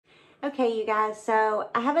Okay, you guys, so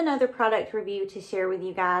I have another product review to share with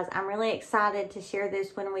you guys. I'm really excited to share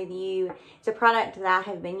this one with you. It's a product that I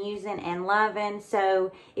have been using and loving.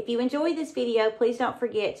 So if you enjoyed this video, please don't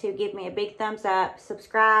forget to give me a big thumbs up,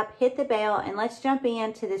 subscribe, hit the bell, and let's jump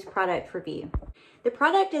into this product review. The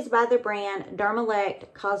product is by the brand Dermalect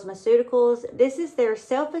Cosmeceuticals. This is their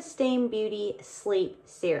Self-Esteem Beauty Sleep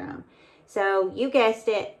Serum. So you guessed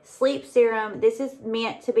it, sleep serum. This is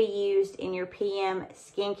meant to be used in your PM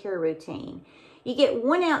skincare routine. You get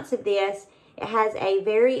 1 ounce of this. It has a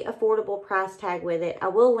very affordable price tag with it. I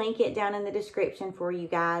will link it down in the description for you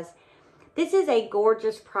guys. This is a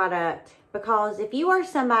gorgeous product because if you are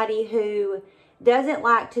somebody who doesn't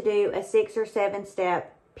like to do a 6 or 7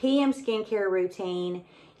 step PM skincare routine,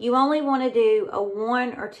 you only want to do a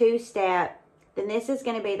 1 or 2 step, then this is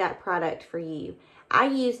going to be that product for you. I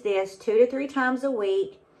use this 2 to 3 times a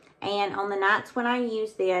week, and on the nights when I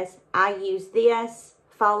use this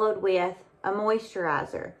followed with a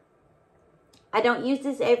moisturizer. I don't use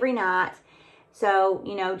this every night, so,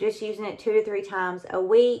 just using it 2 to 3 times a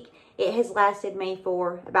week, it has lasted me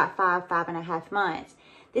for about 5.5 months.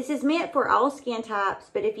 This is meant for all skin types,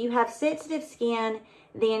 but if you have sensitive skin,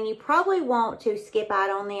 then you probably want to skip out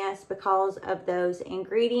on this because of those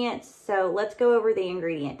ingredients. So let's go over the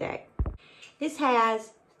ingredient deck. This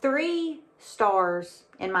has 3 stars,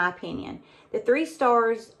 in my opinion. The 3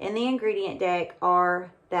 stars in the ingredient deck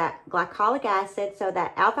are that glycolic acid, so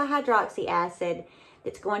that alpha hydroxy acid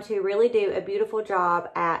that's going to really do a beautiful job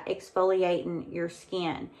at exfoliating your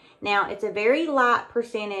skin. Now, it's a very light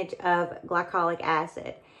percentage of glycolic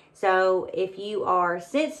acid. So if you are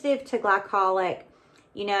sensitive to glycolic,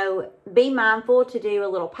 be mindful to do a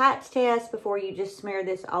little patch test before you just smear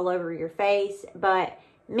this all over your face. But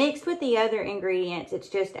mixed with the other ingredients, it's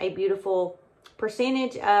just a beautiful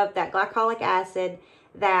percentage of that glycolic acid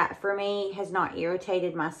that, for me, has not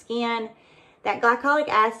irritated my skin. That glycolic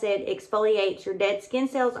acid exfoliates your dead skin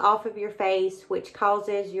cells off of your face, which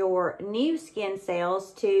causes your new skin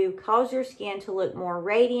cells to cause your skin to look more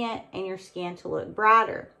radiant and your skin to look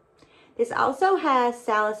brighter. This also has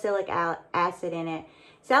salicylic acid in it.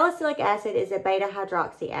 Salicylic acid is a beta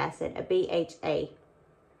hydroxy acid, a BHA.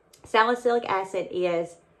 Salicylic acid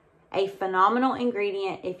is a phenomenal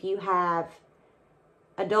ingredient if you have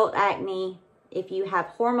adult acne, if you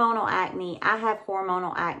have hormonal acne. I have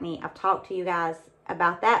hormonal acne. I've talked to you guys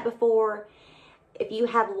about that before. If you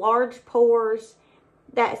have large pores,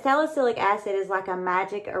 that salicylic acid is like a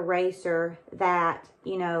magic eraser that,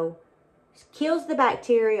 kills the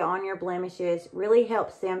bacteria on your blemishes, really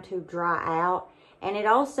helps them to dry out. And it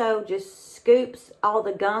also just scoops all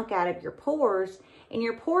the gunk out of your pores. And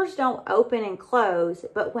your pores don't open and close,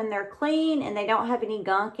 but when they're clean and they don't have any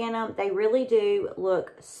gunk in them, they really do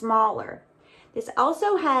look smaller. This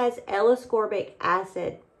also has L-ascorbic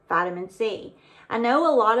acid, vitamin C. I know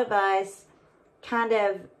a lot of us kind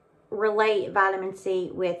of relate vitamin C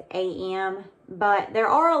with AM, but there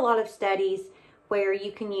are a lot of studies where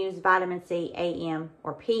you can use vitamin C AM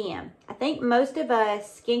or PM. I think most of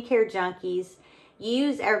us skincare junkies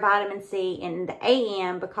use our vitamin C in the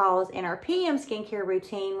AM because in our PM skincare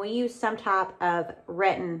routine, we use some type of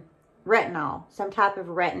retinol, some type of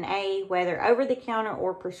retin A, whether over the counter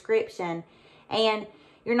or prescription. And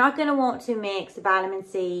you're not going to want to mix vitamin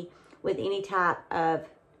C with any type of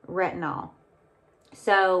retinol.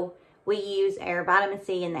 So we use our vitamin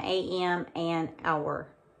C in the AM and our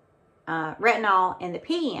retinol in the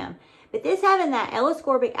PM. But this having that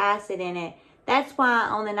L-ascorbic acid in it, that's why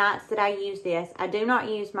on the nights that I use this, I do not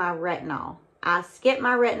use my retinol. I skip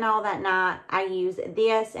my retinol that night. I use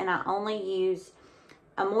this, and I only use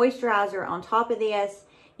a moisturizer on top of this.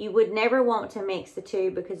 You would never want to mix the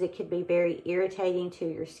two because it could be very irritating to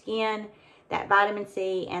your skin. That vitamin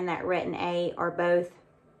C and that retin A are both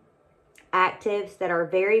actives that are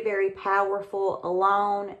very, very powerful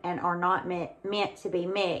alone and are not meant to be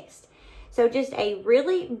mixed. So just a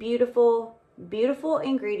really beautiful, beautiful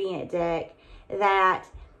ingredient deck that,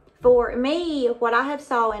 for me, what I have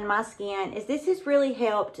saw in my skin is this has really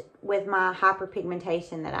helped with my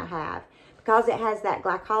hyperpigmentation that I have, because it has that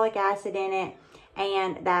glycolic acid in it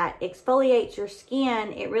and that exfoliates your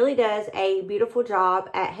skin. It really does a beautiful job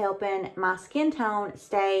at helping my skin tone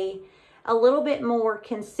stay a little bit more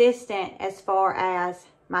consistent as far as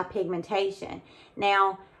my pigmentation.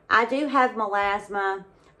 Now, I do have melasma.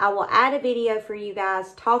 I will add a video for you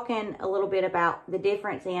guys talking a little bit about the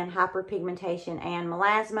difference in hyperpigmentation and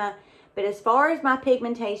melasma. But as far as my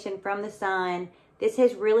pigmentation from the sun, this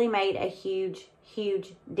has really made a huge,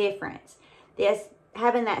 huge difference. This,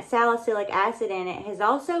 having that salicylic acid in it, has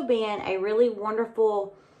also been a really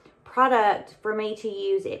wonderful product for me to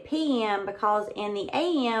use at PM, because in the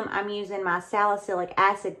AM I'm using my salicylic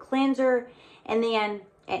acid cleanser, and then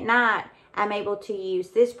at night I'm able to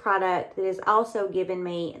use this product that is also giving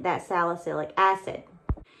me that salicylic acid.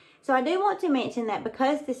 So I do want to mention that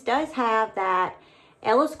because this does have that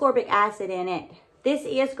L-ascorbic acid in it, this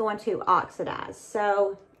is going to oxidize.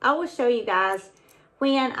 So I will show you guys.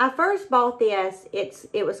 When I first bought this,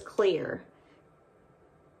 it was clear.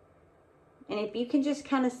 And if you can just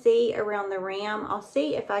kind of see around the rim, I'll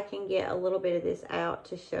see if I can get a little bit of this out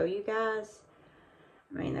to show you guys.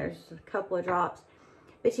 I mean, there's a couple of drops.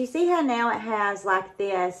 But you see how now it has like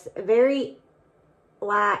this very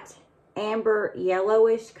light amber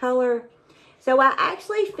yellowish color. So I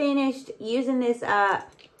actually finished using this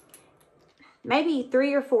up maybe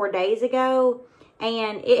 3 or 4 days ago,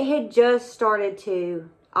 and it had just started to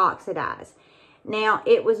oxidize. Now,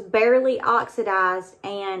 it was barely oxidized,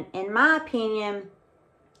 and in my opinion,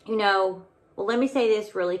 you know, well, let me say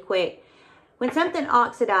this really quick. When something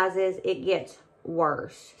oxidizes, it gets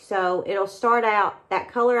worse. So it'll start out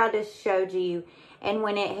that color I just showed you, and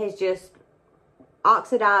when it has just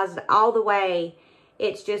oxidized all the way,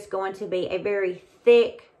 it's just going to be a very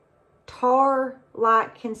thick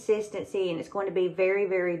tar-like consistency, and it's going to be very,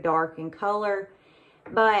 very dark in color.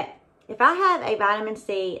 But if I have a vitamin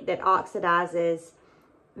C that oxidizes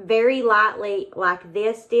very lightly like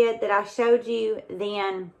this did that I showed you,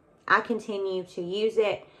 then I continue to use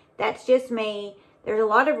it. That's just me. There's a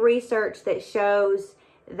lot of research that shows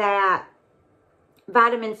that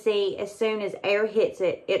vitamin C, as soon as air hits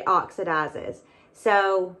it, it oxidizes.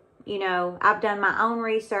 So, you know, I've done my own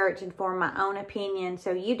research and formed my own opinion.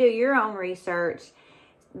 So you do your own research.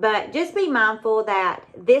 But just be mindful that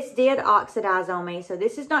this did oxidize on me. So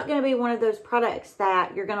this is not going to be one of those products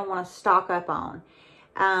that you're going to want to stock up on.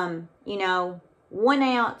 You know, 1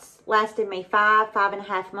 ounce lasted me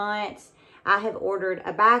 5.5 months. I have ordered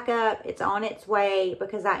a backup. It's on its way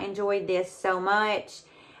because I enjoyed this so much.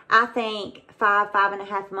 I think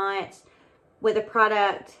 5.5 months with a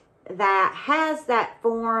product that has that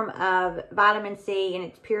form of vitamin C in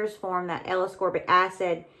its purest form, that L-ascorbic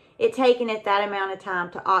acid, it taking it that amount of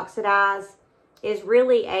time to oxidize is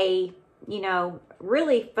really a, you know,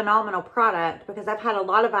 really phenomenal product, because I've had a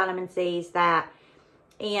lot of vitamin C's that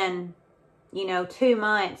in, you know, 2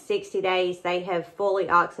 months, 60 days, they have fully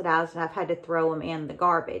oxidized and I've had to throw them in the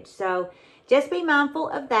garbage. So just be mindful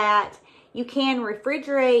of that. You can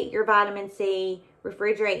refrigerate your vitamin C,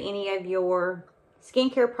 refrigerate any of your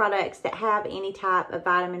skincare products that have any type of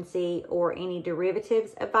vitamin C or any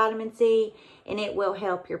derivatives of vitamin C, and it will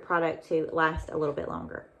help your product to last a little bit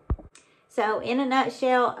longer. So in a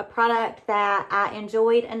nutshell, a product that I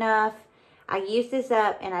enjoyed enough, I used this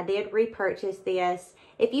up and I did repurchase this.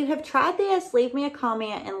 If you have tried this, leave me a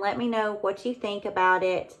comment and let me know what you think about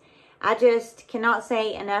it. I just cannot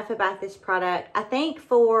say enough about this product. I think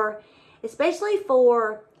especially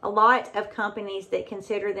for a lot of companies that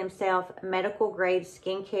consider themselves medical grade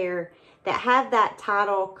skincare, that have that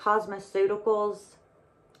title cosmeceuticals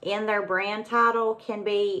in their brand title, can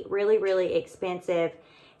be really, really expensive.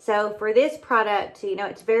 So for this product, you know,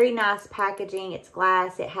 it's very nice packaging. It's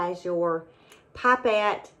glass. It has your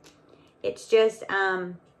pipette. It's just,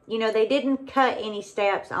 you know, they didn't cut any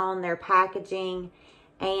steps on their packaging.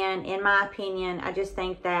 And in my opinion, I just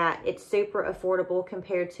think that it's super affordable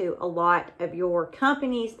compared to a lot of your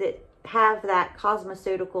companies that have that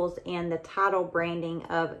cosmeceuticals in the title branding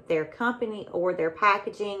of their company or their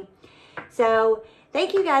packaging. So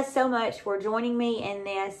thank you guys so much for joining me in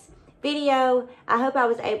this video. I hope I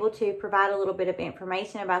was able to provide a little bit of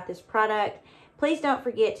information about this product. Please don't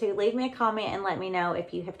forget to leave me a comment and let me know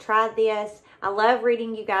if you have tried this. I love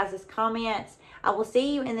reading you guys' comments. I will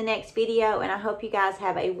see you in the next video, and I hope you guys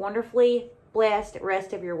have a wonderfully blessed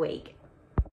rest of your week.